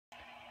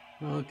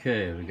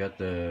Okay, we got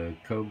the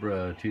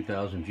Cobra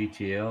 2000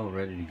 GTL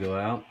ready to go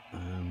out.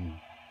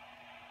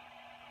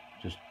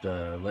 Just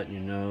letting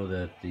you know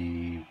that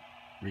the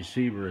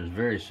receiver is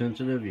very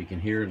sensitive. You can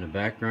hear in the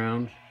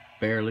background,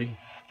 barely.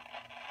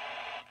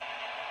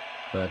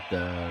 But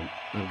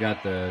I've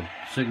got the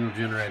signal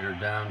generator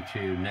down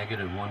to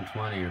negative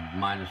 120 or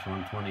minus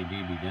 120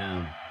 dB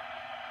down,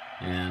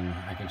 and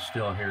I can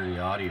still hear the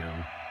audio.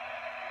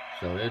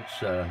 So it's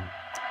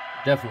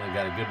definitely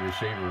got a good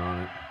receiver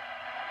on it.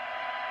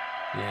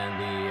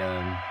 And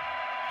the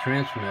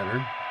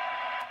transmitter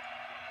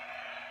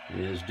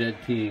is dead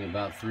keying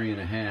about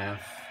 3.5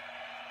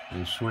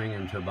 and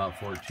swinging to about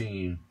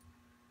 14.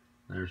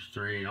 There's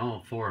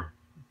 4,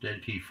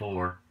 dead key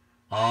 4.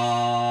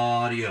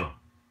 Audio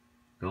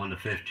going to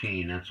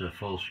 15. That's a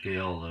full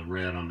scale, the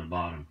red on the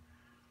bottom.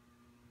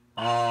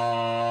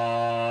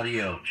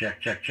 Audio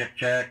check, check, check,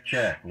 check,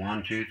 check.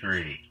 1 2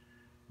 3.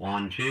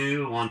 1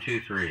 2 1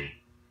 2 3.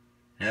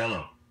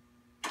 Hello.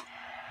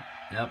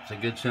 Yep, it's a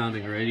good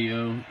sounding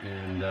radio,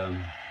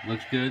 and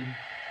looks good.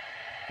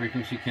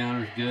 Frequency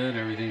counter's good,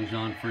 everything's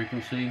on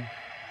frequency.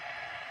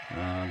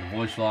 The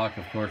voice lock,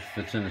 of course,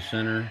 fits in the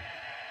center.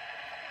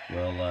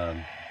 We'll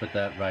put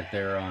that right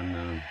there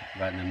on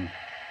right in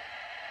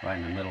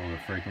the middle of the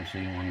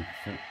frequency,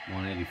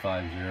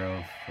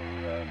 185.0 for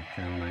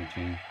channel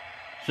 19.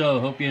 So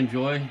hope you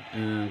enjoy.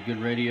 Good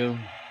radio.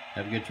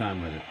 Have a good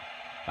time with it.